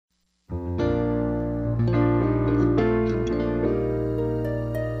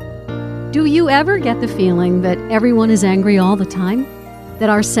Do you ever get the feeling that everyone is angry all the time? That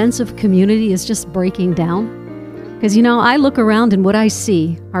our sense of community is just breaking down? Because, I look around and what I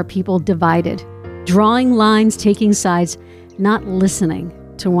see are people divided, drawing lines, taking sides, not listening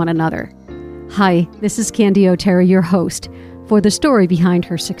to one another. Hi, this is Candy O'Terra, your host, for the story behind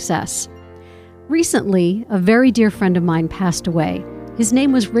her success. Recently, a very dear friend of mine passed away. His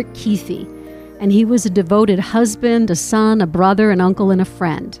name was Rick Keithy, and he was a devoted husband, a son, a brother, an uncle, and a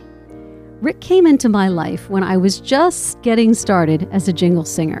friend. Rick came into my life when I was just getting started as a jingle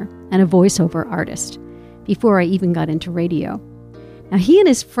singer and a voiceover artist, before I even got into radio. Now, he and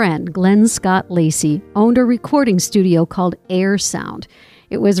his friend, Glenn Scott Lacey, owned a recording studio called Air Sound.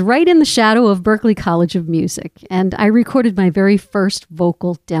 It was right in the shadow of Berklee College of Music, and I recorded my very first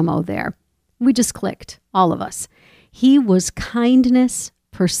vocal demo there. We just clicked, all of us. He was kindness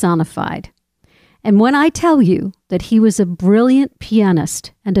personified. And when I tell you that he was a brilliant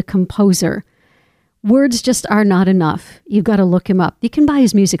pianist and a composer, words just are not enough. You've got to look him up. You can buy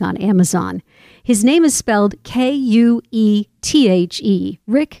his music on Amazon. His name is spelled K-U-E-T-H-E,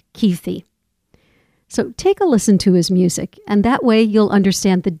 Rick Keithy. So take a listen to his music, and that way you'll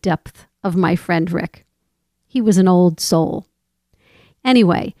understand the depth of my friend Rick. He was an old soul.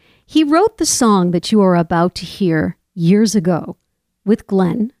 Anyway, he wrote the song that you are about to hear years ago with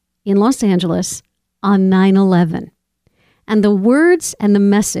Glenn in Los Angeles on 9/11. And the words and the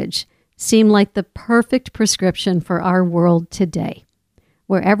message seem like the perfect prescription for our world today.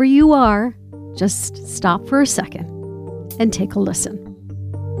 Wherever you are, just stop for a second and take a listen.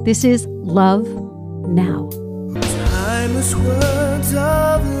 This is Love Now. Timeless words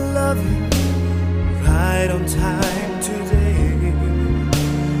of love, right on time today.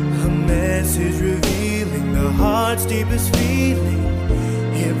 A message revealing the heart's deepest feeling.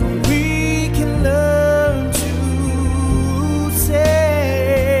 If we can learn to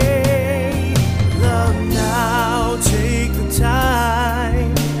say, love now, take the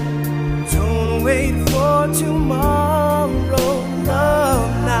time. Don't wait for tomorrow.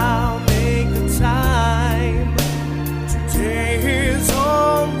 Love now, make the time. Today is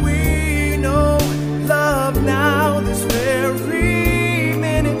all we know. Love now, this very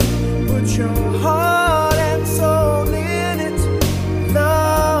minute. Put your heart and soul in it.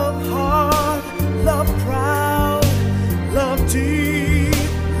 Love hard, love proud, love deep,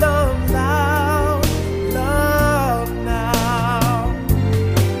 love loud, love now.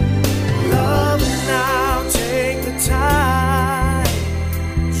 Love now, take the time.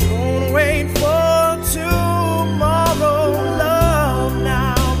 Don't wait for tomorrow. Love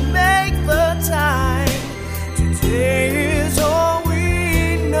now, make the time. Today is all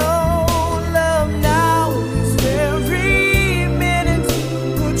we know. Love now, this very minute.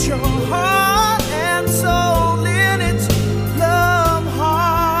 Put your heart and soul in it. Love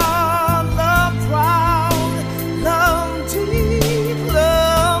hard, love proud, love deep,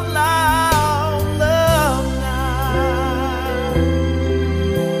 love loud, love now.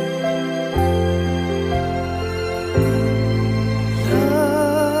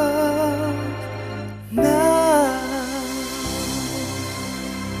 Love now.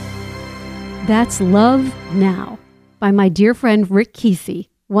 That's Love Now by my dear friend Rick Keithy,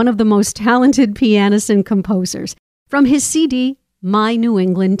 one of the most talented pianists and composers, from his CD, My New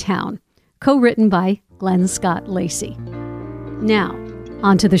England Town, co-written by Glenn Scott Lacey. Now,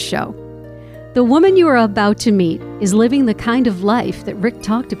 onto the show. The woman you are about to meet is living the kind of life that Rick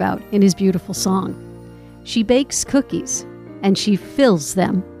talked about in his beautiful song. She bakes cookies, and she fills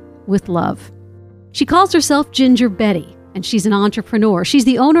them with love. She calls herself Ginger Betty, and she's an entrepreneur. She's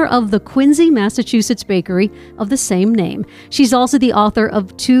the owner of the Quincy, Massachusetts bakery of the same name. She's also the author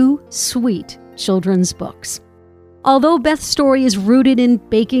of 2 sweet children's books. Although Beth's story is rooted in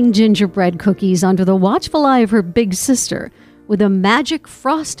baking gingerbread cookies under the watchful eye of her big sister with a magic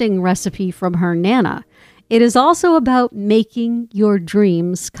frosting recipe from her Nana, it is also about making your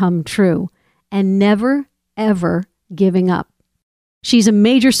dreams come true and never, ever giving up. She's a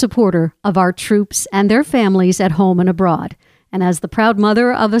major supporter of our troops and their families at home and abroad. And as the proud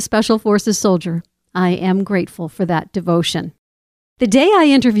mother of a Special Forces soldier, I am grateful for that devotion. The day I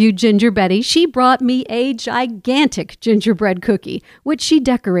interviewed Ginger Betty, she brought me a gigantic gingerbread cookie, which she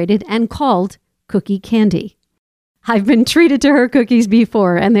decorated and called Cookie Candy. I've been treated to her cookies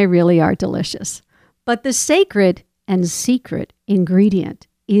before, and they really are delicious. But the sacred and secret ingredient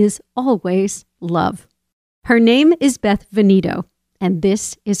is always love. Her name is Beth Veneto, and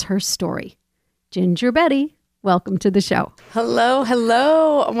this is her story. Ginger Betty, welcome to the show. Hello,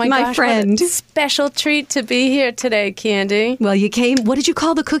 hello. Oh my gosh, friend. What a special treat to be here today, Candy. Well, you came. What did you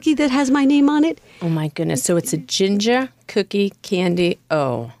call the cookie that has my name on it? Oh my goodness. So it's a ginger cookie candy.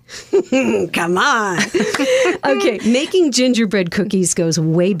 Oh. Come on. Okay, making gingerbread cookies goes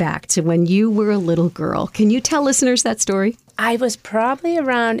way back to when you were a little girl. Can you tell listeners that story? I was probably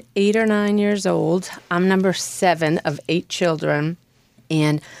around 8 or 9 years old. I'm number 7 of 8 children.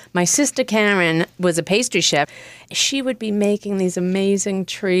 And my sister Karen was a pastry chef. She would be making these amazing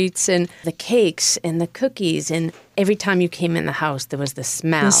treats and the cakes and the cookies. And every time you came in the house, there was the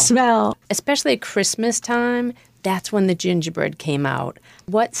smell. The smell. Especially at Christmas time, that's when the gingerbread came out.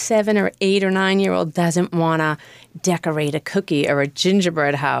 What 7 or 8 or 9-year-old doesn't want to decorate a cookie or a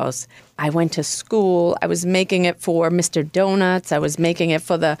gingerbread house? I went to school. I was making it for Mr. Donuts. I was making it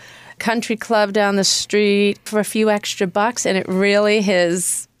for the country club down the street for a few extra bucks, and it really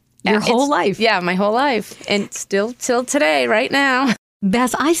is... Your whole life. Yeah, my whole life. And still till today, right now.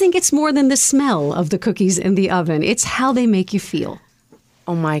 Beth, I think it's more than the smell of the cookies in the oven. It's how they make you feel.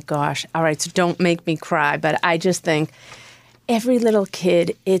 Oh my gosh. All right, so don't make me cry, but I just think every little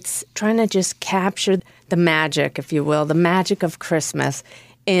kid, it's trying to just capture the magic, if you will, the magic of Christmas.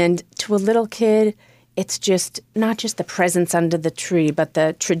 And to a little kid, it's just not just the presents under the tree, but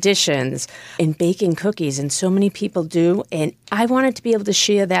the traditions in baking cookies. And so many people do. And I wanted to be able to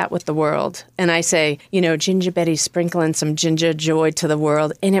share that with the world. And I say, Ginger Betty's sprinkling some ginger joy to the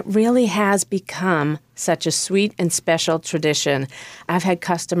world. And it really has become such a sweet and special tradition. I've had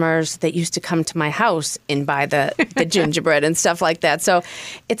customers that used to come to my house and buy the gingerbread and stuff like that. So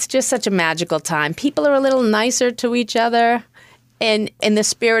it's just such a magical time. People are a little nicer to each other. And in the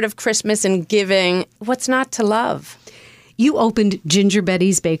spirit of Christmas and giving, what's not to love? You opened Ginger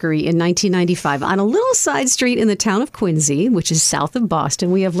Betty's Bakery in 1995 on a little side street in the town of Quincy, which is south of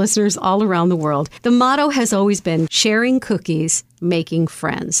Boston. We have listeners all around the world. The motto has always been sharing cookies, making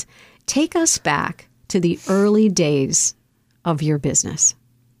friends. Take us back to the early days of your business.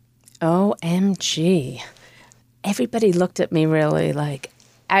 OMG. Everybody looked at me really like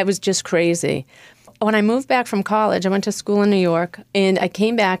I was just crazy. When I moved back from college, I went to school in New York, and I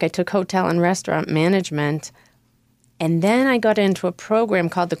came back. I took hotel and restaurant management, and then I got into a program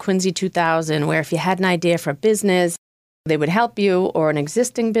called the Quincy 2000, where if you had an idea for a business, they would help you, or an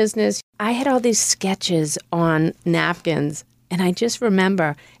existing business. I had all these sketches on napkins, and I just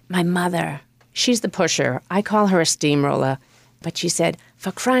remember my mother. She's the pusher. I call her a steamroller. But she said,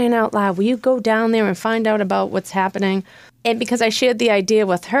 for crying out loud, will you go down there and find out about what's happening? And because I shared the idea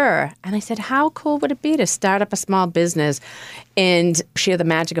with her, and I said, how cool would it be to start up a small business and share the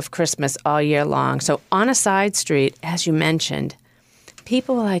magic of Christmas all year long? So on a side street, as you mentioned,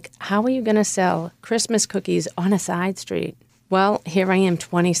 people were like, how are you going to sell Christmas cookies on a side street? Well, here I am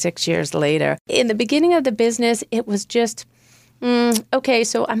 26 years later. In the beginning of the business, it was just, okay,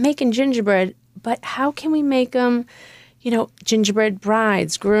 so I'm making gingerbread, but how can we make them, gingerbread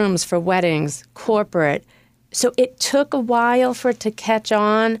brides, grooms for weddings, corporate? So it took a while for it to catch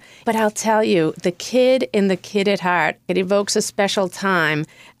on, but I'll tell you, the kid in the kid at heart, it evokes a special time.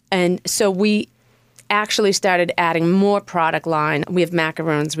 And so we actually started adding more product line. We have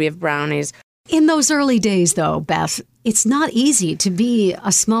macaroons, we have brownies. In those early days, though, Beth, it's not easy to be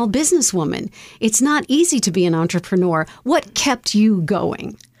a small businesswoman. It's not easy to be an entrepreneur. What kept you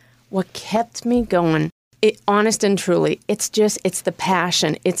going? What kept me going, honest and truly, it's the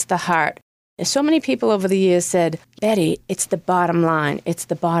passion, it's the heart. So many people over the years said, Betty, it's the bottom line. It's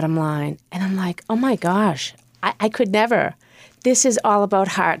the bottom line. And I'm like, oh my gosh, I could never. This is all about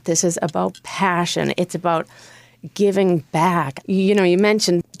heart. This is about passion. It's about giving back. You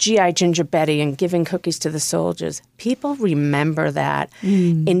mentioned G.I. Ginger Betty and giving cookies to the soldiers. People remember that.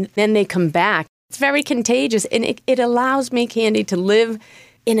 And then they come back. It's very contagious. And it allows me, Candy, to live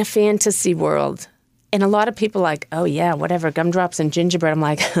in a fantasy world. And a lot of people are like, oh, yeah, whatever, gumdrops and gingerbread. I'm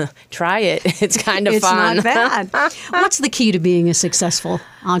like, try it. It's kind of fun. It's not bad. What's the key to being a successful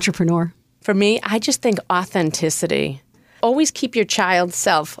entrepreneur? For me, I just think authenticity. Always keep your child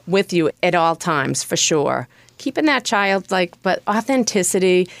self with you at all times, for sure. Keeping that childlike, but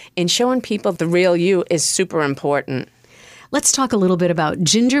authenticity and showing people the real you is super important. Let's talk a little bit about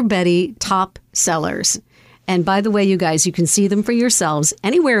Ginger Betty top sellers. And by the way, you guys, you can see them for yourselves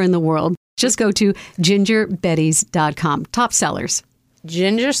anywhere in the world. Just go to gingerbetties.com. Top sellers.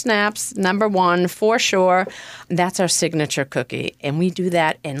 Ginger Snaps, #1, for sure. That's our signature cookie. And we do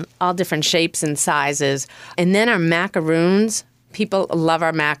that in all different shapes and sizes. And then our macaroons. People love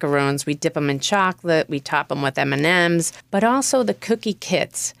our macaroons. We dip them in chocolate. We top them with M&Ms. But also the cookie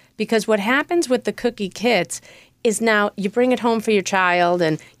kits. Because what happens with the cookie kits is now you bring it home for your child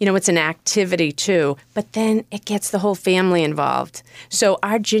and, it's an activity too, but then it gets the whole family involved. So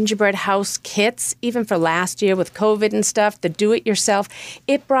our gingerbread house kits, even for last year with COVID and stuff, the do-it-yourself,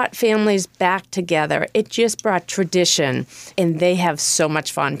 it brought families back together. It just brought tradition, and they have so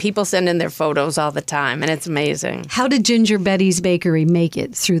much fun. People send in their photos all the time, and it's amazing. How did Ginger Betty's Bakery make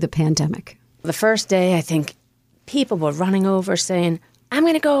it through the pandemic? The first day, I think people were running over saying, I'm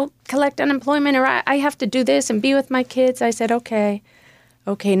going to go collect unemployment, or I have to do this and be with my kids. I said, okay,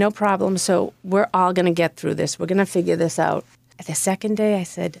 no problem. So we're all going to get through this. We're going to figure this out. The second day, I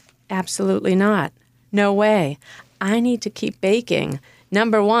said, absolutely not. No way. I need to keep baking.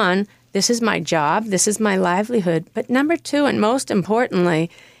 Number one, this is my job. This is my livelihood. But number two, and most importantly,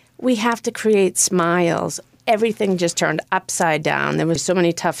 we have to create smiles. Everything just turned upside down. There were so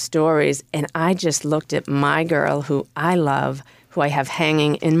many tough stories. And I just looked at my girl, who I love, who I have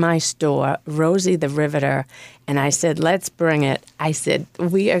hanging in my store, Rosie the Riveter, and I said, let's bring it. I said,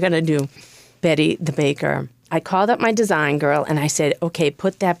 we are going to do Betty the Baker. I called up my design girl, and I said, okay,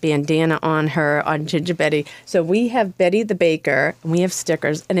 put that bandana on her, on Ginger Betty. So we have Betty the Baker, and we have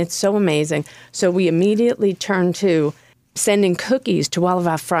stickers, and it's so amazing. So we immediately turned to sending cookies to all of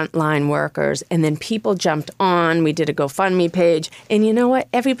our frontline workers, and then people jumped on. We did a GoFundMe page, and you know what?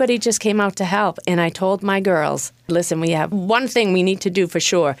 Everybody just came out to help, and I told my girls, listen, we have one thing we need to do for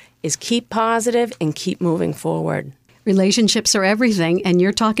sure is keep positive and keep moving forward. Relationships are everything, and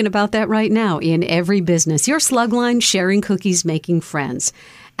you're talking about that right now in every business. Your slugline, sharing cookies, making friends.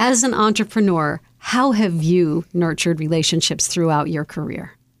 As an entrepreneur, how have you nurtured relationships throughout your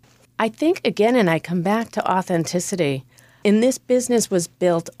career? I think, again, and I come back to authenticity. And this business was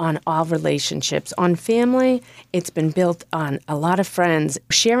built on all relationships, on family. It's been built on a lot of friends.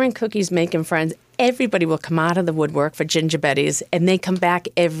 Sharing cookies, making friends. Everybody will come out of the woodwork for Ginger Betty's, and they come back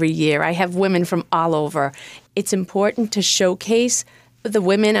every year. I have women from all over. It's important to showcase the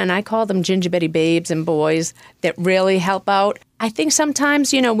women, and I call them Ginger Betty babes and boys, that really help out. I think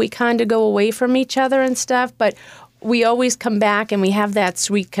sometimes, we kind of go away from each other and stuff, but we always come back and we have that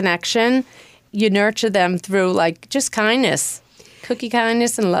sweet connection. You nurture them through just kindness, cookie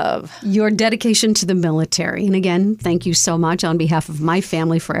kindness and love. Your dedication to the military. And again, thank you so much on behalf of my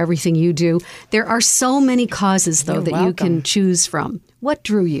family for everything you do. There are so many causes, though, that you can choose from. What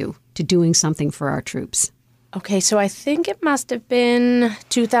drew you to doing something for our troops? Okay, so I think it must have been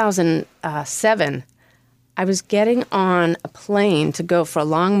 2007. I was getting on a plane to go for a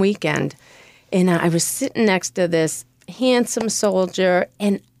long weekend, and I was sitting next to this handsome soldier,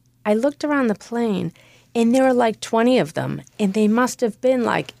 and I looked around the plane, and there were 20 of them, and they must have been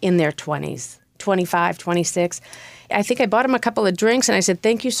in their 20s, 25, 26. I think I bought him a couple of drinks, and I said,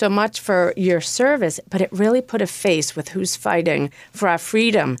 thank you so much for your service, but it really put a face with who's fighting for our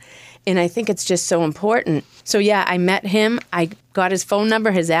freedom, and I think it's just so important. So, yeah, I met him. I got his phone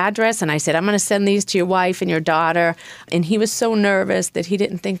number, his address, and I said, I'm going to send these to your wife and your daughter, and he was so nervous that he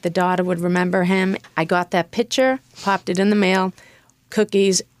didn't think the daughter would remember him. I got that picture, popped it in the mail,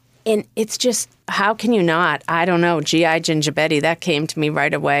 cookies. And it's just, how can you not? I don't know, G.I. Ginger Betty, that came to me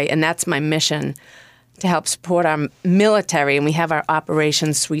right away. And that's my mission, to help support our military. And we have our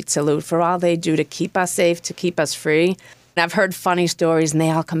Operation Sweet Salute for all they do to keep us safe, to keep us free. And I've heard funny stories, and they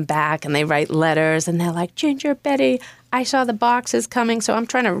all come back, and they write letters, and they're like, Ginger Betty, I saw the boxes coming, so I'm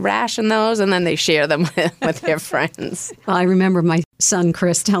trying to ration those, and then they share them with their friends. Well, I remember my son,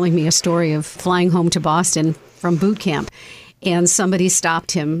 Chris, telling me a story of flying home to Boston from boot camp. And somebody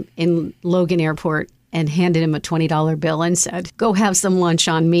stopped him in Logan Airport and handed him a $20 bill and said, go have some lunch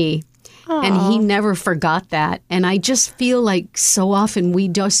on me. Aww. And he never forgot that. And I just feel like so often we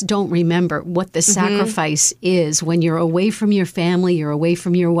just don't remember what the sacrifice is when you're away from your family, you're away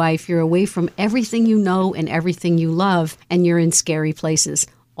from your wife, you're away from everything you know and everything you love, and you're in scary places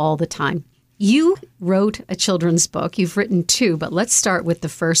all the time. You wrote a children's book. You've written two, but let's start with the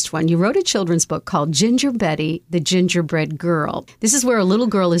first one. You wrote a children's book called Ginger Betty, the Gingerbread Girl. This is where a little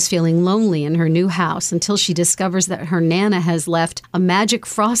girl is feeling lonely in her new house until she discovers that her Nana has left a magic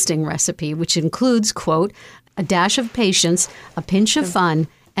frosting recipe, which includes, quote, a dash of patience, a pinch of fun,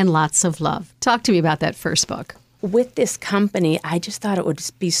 and lots of love. Talk to me about that first book. With this company, I just thought it would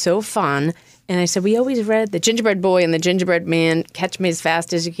be so fun. And I said, we always read The Gingerbread Boy and The Gingerbread Man, Catch Me As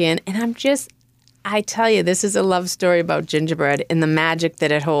Fast As You Can. And I tell you, this is a love story about gingerbread and the magic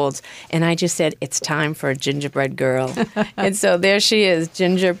that it holds. And I just said, it's time for a gingerbread girl. And so there she is,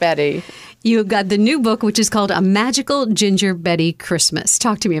 Ginger Betty. You got the new book, which is called A Magical Ginger Betty Christmas.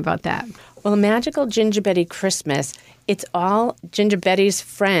 Talk to me about that. Well, A Magical Ginger Betty Christmas, it's all Ginger Betty's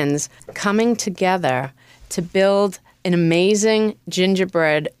friends coming together to build an amazing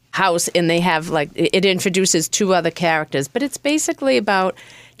gingerbread house, and they have it introduces 2 other characters, but it's basically about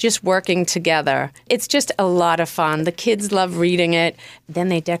just working together. It's just a lot of fun. The kids love reading it. Then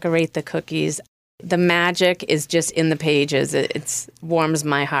they decorate the cookies. The magic is just in the pages. It warms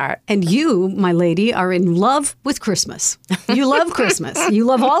my heart. And you, my lady, are in love with Christmas. You love Christmas. You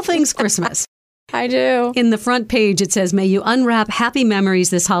love all things Christmas. I do. In the front page, it says, "May you unwrap happy memories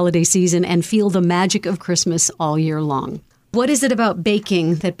this holiday season and feel the magic of Christmas all year long." What is it about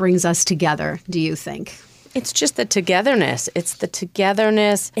baking that brings us together, do you think? It's just the togetherness. It's the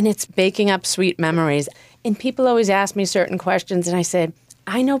togetherness, and it's baking up sweet memories. And people always ask me certain questions, and I said,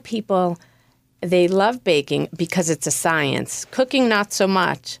 I know people, they love baking because it's a science. Cooking, not so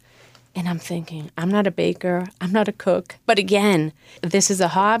much. And I'm thinking, I'm not a baker. I'm not a cook. But again, this is a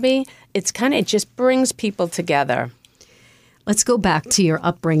hobby. It just brings people together. Let's go back to your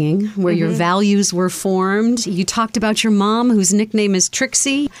upbringing, where your values were formed. You talked about your mom, whose nickname is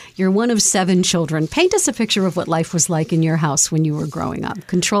Trixie. You're one of 7 children. Paint us a picture of what life was like in your house when you were growing up.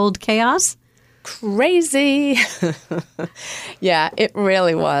 Controlled chaos? Crazy. Yeah, it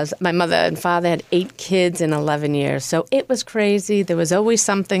really was. My mother and father had 8 kids in 11 years, so it was crazy. There was always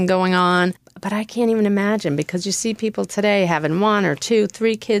something going on, but I can't even imagine, because you see people today having 1 or 2,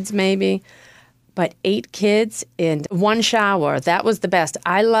 3 kids maybe. But 8 kids and 1 shower, that was the best.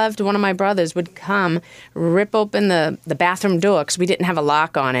 I loved one of my brothers would come, rip open the bathroom door because we didn't have a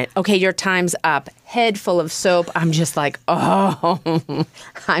lock on it. Okay, your time's up. Head full of soap. I'm just like, oh,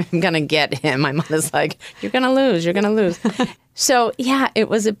 I'm going to get him. My mother's like, you're going to lose. You're going to lose. So, yeah, it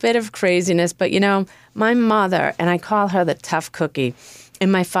was a bit of craziness. But, my mother, and I call her the tough cookie,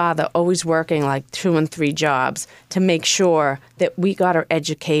 and my father always working 2 and 3 jobs to make sure that we got our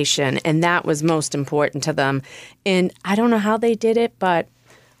education, and that was most important to them. And I don't know how they did it, but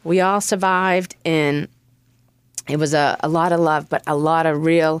we all survived, and it was a lot of love, but a lot of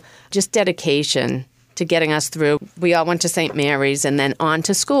real just dedication to getting us through. We all went to St. Mary's and then on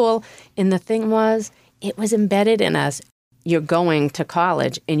to school, and the thing was, it was embedded in us. You're going to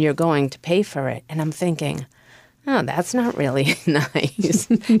college, and you're going to pay for it. And I'm thinking, oh, that's not really nice.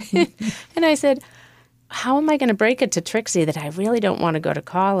 And I said, how am I going to break it to Trixie that I really don't want to go to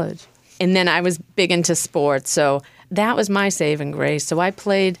college? And then I was big into sports, so that was my saving grace. So I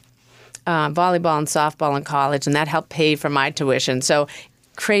played volleyball and softball in college, and that helped pay for my tuition. So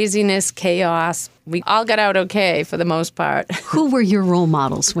craziness, chaos, we all got out okay for the most part. Who were your role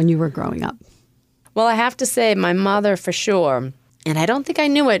models when you were growing up? Well, I have to say my mother for sure, and I don't think I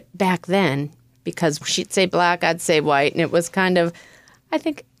knew it back then, because she'd say black, I'd say white. And it was kind of, I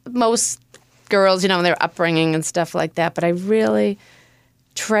think most girls, their upbringing and stuff like that. But I really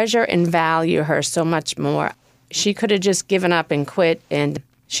treasure and value her so much more. She could have just given up and quit. And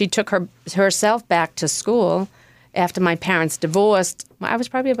she took herself back to school after my parents divorced. I was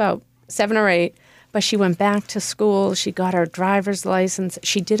probably about 7 or 8. But she went back to school. She got her driver's license.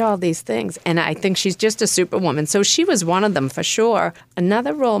 She did all these things. And I think she's just a superwoman. So she was one of them for sure.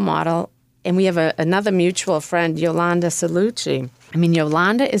 Another role model, and we have another mutual friend, Yolanda Salucci. I mean,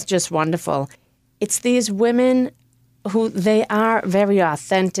 Yolanda is just wonderful. It's these women who they are very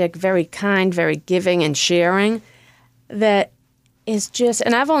authentic, very kind, very giving and sharing. That is just,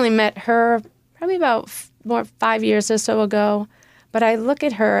 and I've only met her probably about 5 years or so ago. But I look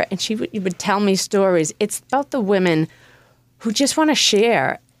at her, and she would tell me stories. It's about the women who just want to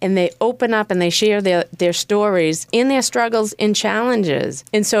share, and they open up and they share their stories in their struggles and challenges.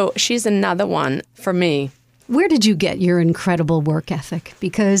 And so she's another one for me. Where did you get your incredible work ethic?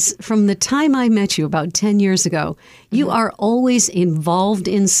 Because from the time I met you about 10 years ago, you are always involved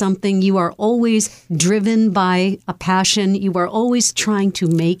in something. You are always driven by a passion. You are always trying to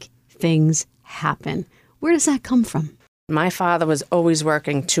make things happen. Where does that come from? My father was always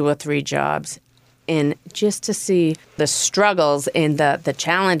working 2 or 3 jobs, and just to see the struggles and the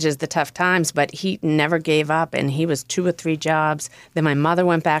challenges, the tough times, but he never gave up, and he was 2 or 3 jobs. Then my mother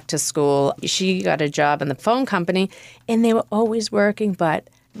went back to school. She got a job in the phone company, and they were always working, but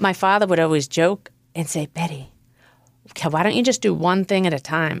my father would always joke and say, Betty, why don't you just do one thing at a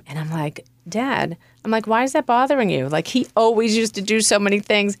time? And I'm like, Dad, why is that bothering you? He always used to do so many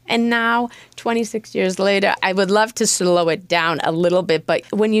things. And now, 26 years later, I would love to slow it down a little bit.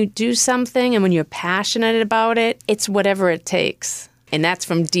 But when you do something and when you're passionate about it, it's whatever it takes. And that's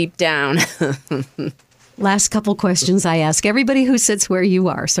from deep down. Last couple questions I ask everybody who sits where you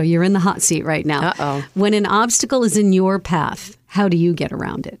are. So you're in the hot seat right now. Uh-oh. When an obstacle is in your path, how do you get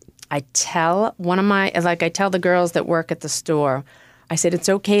around it? I tell I tell the girls that work at the store, I said, it's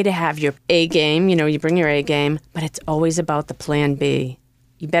okay to have your A game, you bring your A game, but it's always about the plan B.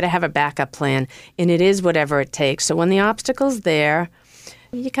 You better have a backup plan, and it is whatever it takes. So when the obstacle's there,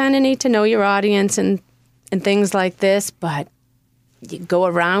 You kind of need to know your audience and things like this, but you go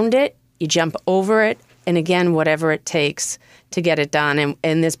around it, you jump over it, and again, whatever it takes to get it done.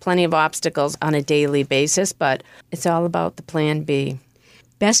 And there's plenty of obstacles on a daily basis, but it's all about the plan B.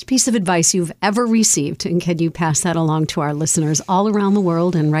 Best piece of advice you've ever received, and can you pass that along to our listeners all around the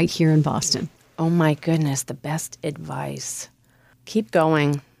world and right here in Boston? Oh my goodness, the best advice. Keep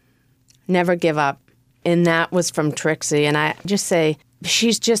going. Never give up. And that was from Trixie. And I just say,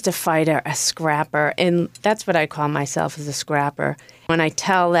 she's just a fighter, a scrapper. And that's what I call myself, as a scrapper. When I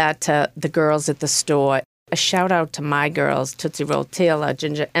tell that to the girls at the store, a shout out to my girls, Tootsie Roll Taylor,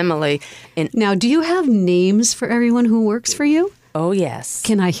 Ginger Emily. And now, do you have names for everyone who works for you? Oh, yes.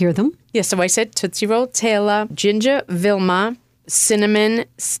 Can I hear them? Yeah, so I said Tootsie Roll Taylor, Ginger Vilma, Cinnamon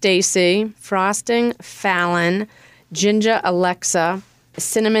Stacy, Frosting Fallon, Ginger Alexa,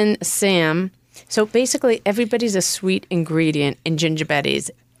 Cinnamon Sam. So basically, everybody's a sweet ingredient in Ginger Betty's.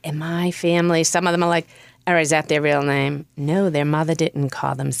 In my family, some of them are like, all right, is that their real name? No, their mother didn't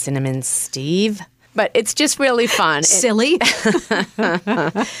call them Cinnamon Steve. But it's just really fun. Silly.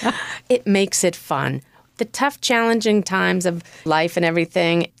 It makes it fun. The tough, challenging times of life and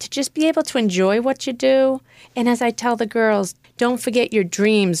everything, to just be able to enjoy what you do. And as I tell the girls, don't forget your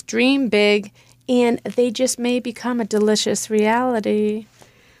dreams. Dream big, and they just may become a delicious reality.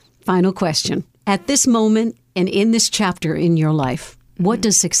 Final question. At this moment and in this chapter in your life, what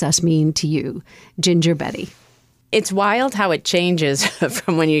does success mean to you, Ginger Betty? It's wild how it changes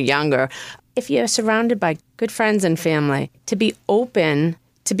from when you're younger. If you're surrounded by good friends and family, to be open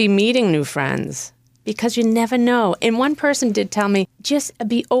to be meeting new friends, because you never know. And one person did tell me, just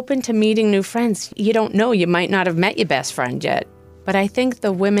be open to meeting new friends. You don't know. You might not have met your best friend yet. But I think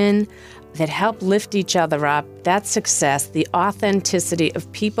the women that help lift each other up, that success, the authenticity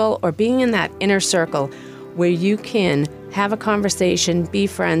of people, or being in that inner circle where you can have a conversation, be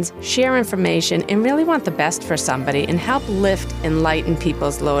friends, share information, and really want the best for somebody and help lift and lighten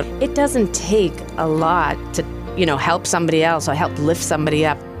people's load. It doesn't take a lot to, help somebody else or help lift somebody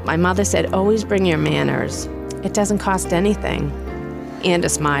up. My mother said, always bring your manners. It doesn't cost anything. And a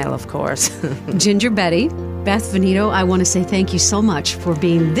smile, of course. Ginger Betty, Beth Veneto, I want to say thank you so much for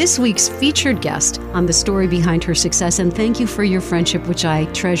being this week's featured guest on the story behind her success, and thank you for your friendship, which I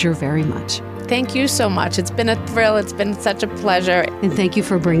treasure very much. Thank you so much. It's been a thrill. It's been such a pleasure. And thank you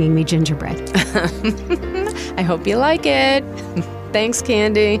for bringing me gingerbread. I hope you like it. Thanks,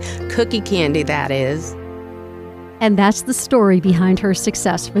 Candy. Cookie candy, that is. And that's the story behind her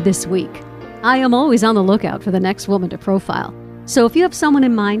success for this week. I am always on the lookout for the next woman to profile. So if you have someone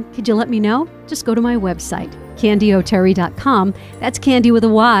in mind, could you let me know? Just go to my website, candyoterry.com. That's Candy with a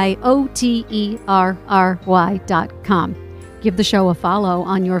Y, OTERRY.com. Give the show a follow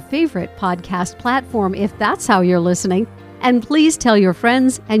on your favorite podcast platform if that's how you're listening. And please tell your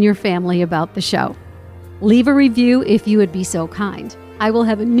friends and your family about the show. Leave a review if you would be so kind. I will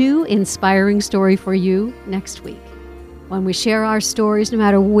have a new inspiring story for you next week. When we share our stories, no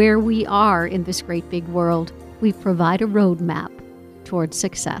matter where we are in this great big world, we provide a roadmap towards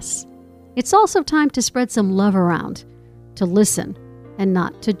success. It's also time to spread some love around, to listen and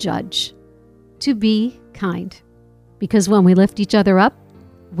not to judge, to be kind. Because when we lift each other up,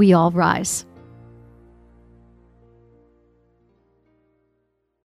 we all rise.